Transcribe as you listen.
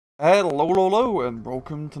Hello, and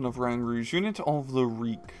welcome to another Angry's unit of the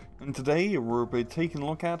Reek. And today we'll be taking a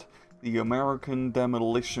look at the American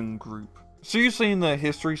Demolition Group. So usually in the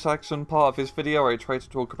history section part of this video, I try to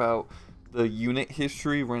talk about the unit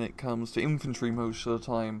history when it comes to infantry most of the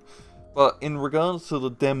time. But in regards to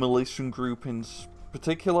the Demolition Group in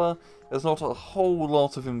particular, there's not a whole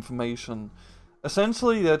lot of information.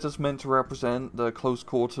 Essentially, they're just meant to represent the close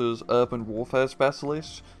quarters urban warfare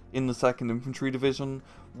specialists in the 2nd Infantry Division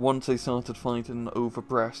once they started fighting over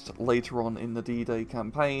Brest later on in the D-Day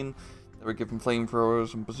campaign. They were given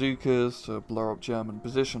flamethrowers and bazookas to blow up German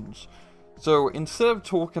positions. So instead of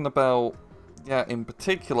talking about in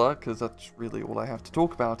particular, because that's really all I have to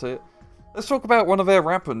talk about it, let's talk about one of their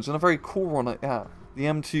weapons, and a very cool one at that, the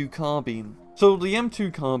M2 carbine. So the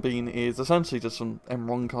M2 carbine is essentially just an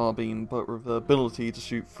M1 carbine, but with the ability to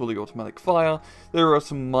shoot fully automatic fire. There are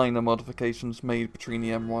some minor modifications made between the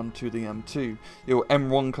M1 to the M2. Your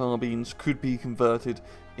M1 carbines could be converted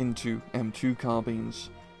into M2 carbines.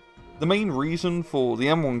 The main reason for the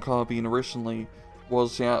M1 carbine originally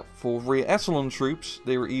was that for rear echelon troops,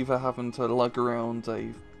 they were either having to lug around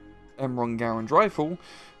a M1 Garand rifle,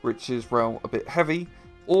 which is, well, a bit heavy,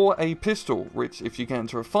 or a pistol, which, if you get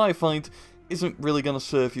into a firefight, isn't really going to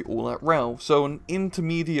serve you all that well. So an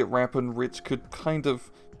intermediate weapon which could kind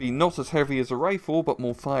of be not as heavy as a rifle, but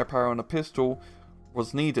more firepower on a pistol,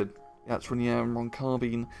 was needed. That's when the M1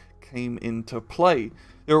 carbine came into play.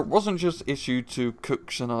 It wasn't just issued to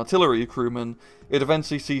cooks and artillery crewmen, it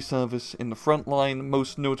eventually sees service in the front line,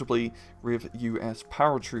 most notably with US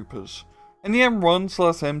paratroopers. And the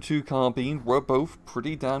M1/M2 carbine were both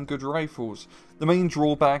pretty damn good rifles. The main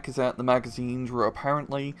drawback is that the magazines were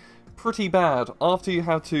apparently pretty bad. After you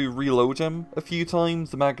had to reload them a few times,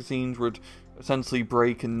 the magazines would essentially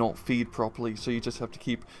break and not feed properly, so you just have to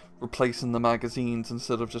keep replacing the magazines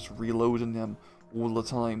instead of just reloading them all the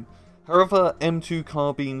time. However, M2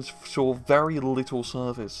 carbines saw very little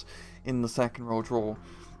service in the Second World War,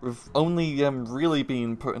 with only really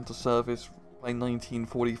being put into service by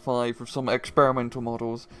 1945, with some experimental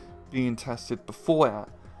models being tested before that.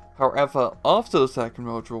 However, after the Second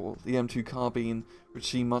World War, the M2 carbine would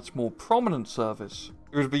see much more prominent service.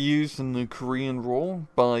 It would be used in the Korean War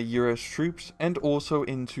by US troops, and also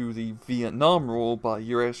into the Vietnam War by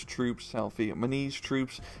US troops, South Vietnamese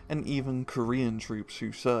troops, and even Korean troops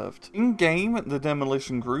who served. In-game, the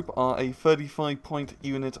Demolition Group are a 35-point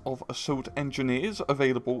unit of assault engineers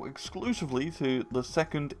available exclusively to the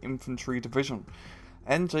 2nd Infantry Division,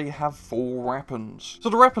 and they have 4 weapons. So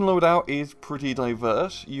the weapon loadout is pretty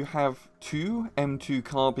diverse. You have 2 M2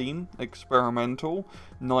 carbine experimental,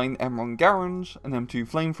 9 M1 Garands, an M2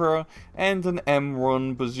 flamethrower, and an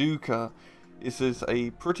M1 bazooka. This is a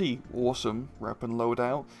pretty awesome weapon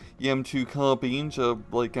loadout. The M2 carbines are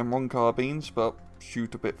like M1 carbines, but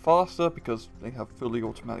shoot a bit faster because they have fully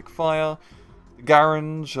automatic fire. The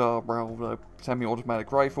Garands are, well,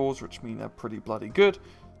 semi-automatic rifles, which mean they're pretty bloody good.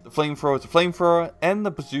 The flamethrower is a flamethrower, and the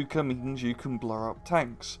bazooka means you can blow up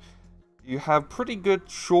tanks. You have pretty good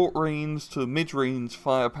short-range to mid-range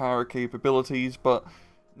firepower capabilities, but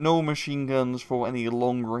no machine guns for any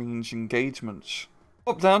long-range engagements.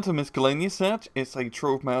 Up down to miscellaneous set, it's a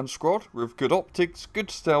Demoman squad with good optics, good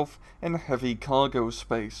stealth, and heavy cargo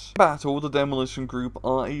space. In battle, the Demolition Group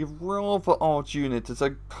are a rather odd unit. It's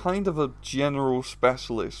a kind of a general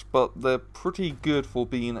specialist, but they're pretty good for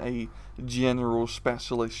being a general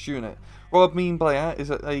specialist unit. What I mean by that is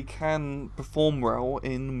that they can perform well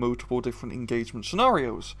in multiple different engagement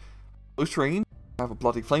scenarios. Close range, you have a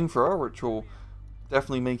bloody flamethrower, which will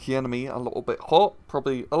definitely make the enemy a little bit hot,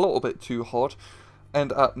 probably a little bit too hot.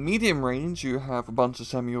 And at medium range, you have a bunch of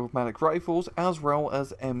semi-automatic rifles, as well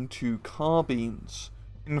as M2 carbines.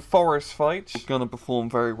 In forest fights, you're gonna perform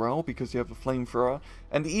very well because you have a flamethrower,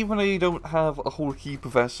 and even though you don't have a whole heap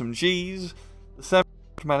of SMGs, the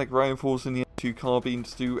semi-automatic rifles in the M2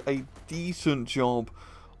 carbines do a decent job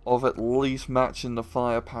of at least matching the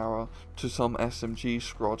firepower to some SMG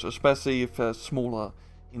squads, especially if they're smaller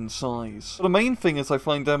in size. But the main thing is I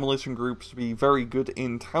find Demolition Groups to be very good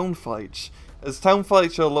in town fights, as town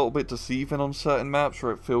fights are a little bit deceiving on certain maps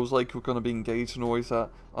where it feels like you're going to be engaging always at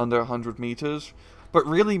under 100 meters, but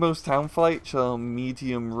really most town fights are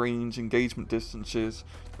medium range engagement distances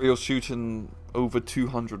where you're shooting over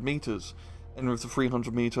 200 meters, and with the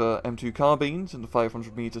 300 meter M2 carbines and the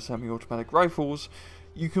 500 meter semi-automatic rifles,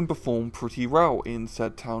 you can perform pretty well in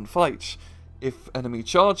said town fights. If enemy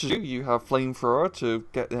charges you, you have flamethrower to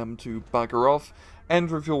get them to bagger off,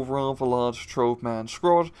 and with your rather large 12-man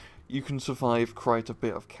squad, you can survive quite a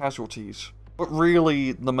bit of casualties. But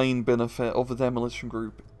really, the main benefit of the Demolition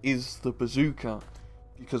Group is the bazooka.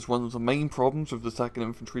 because one of the main problems with the 2nd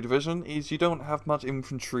Infantry Division is you don't have much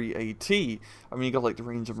infantry AT. I mean, you got like the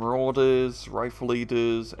Ranger Marauders, Rifle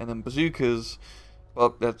Leaders, and then bazookas,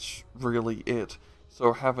 but that's really it.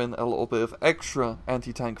 So having a little bit of extra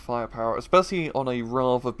anti-tank firepower, especially on a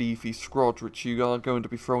rather beefy squad which you are going to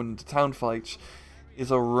be thrown into town fights, is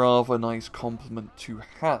a rather nice compliment to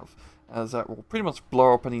have, as that will pretty much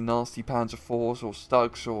blow up any nasty Panzer IVs or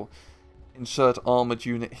Stugs, or insert armoured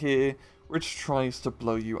unit here, which tries to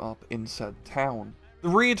blow you up in said town. The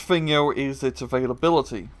weird thing though is its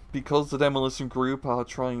availability. Because the Demolition Group are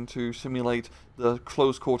trying to simulate the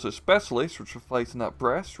close quarter specialists, which were fighting at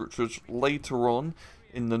Brest, which was later on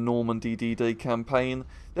in the Normandy D-Day campaign,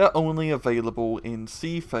 they're only available in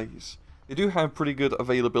C phase. They do have pretty good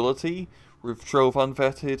availability, with 12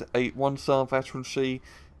 unvetted, 8 1-star veterancy,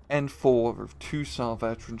 and 4 with 2-star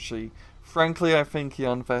veterancy. Frankly, I think the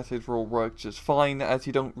unvetted will work just fine, as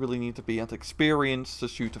you don't really need to be that experienced to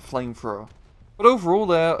shoot a flamethrower. But overall,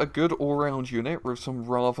 they're a good all-round unit with some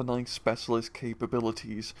rather nice specialist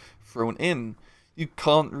capabilities thrown in. You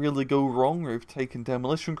can't really go wrong with taking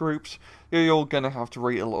demolition groups. You're gonna have to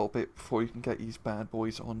wait a little bit before you can get these bad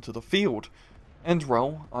boys onto the field. And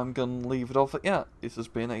well, I'm gonna leave it off at that. This has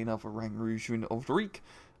been another Rank Rouge unit of the week.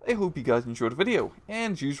 I hope you guys enjoyed the video,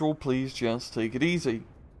 and as usual, please just take it easy.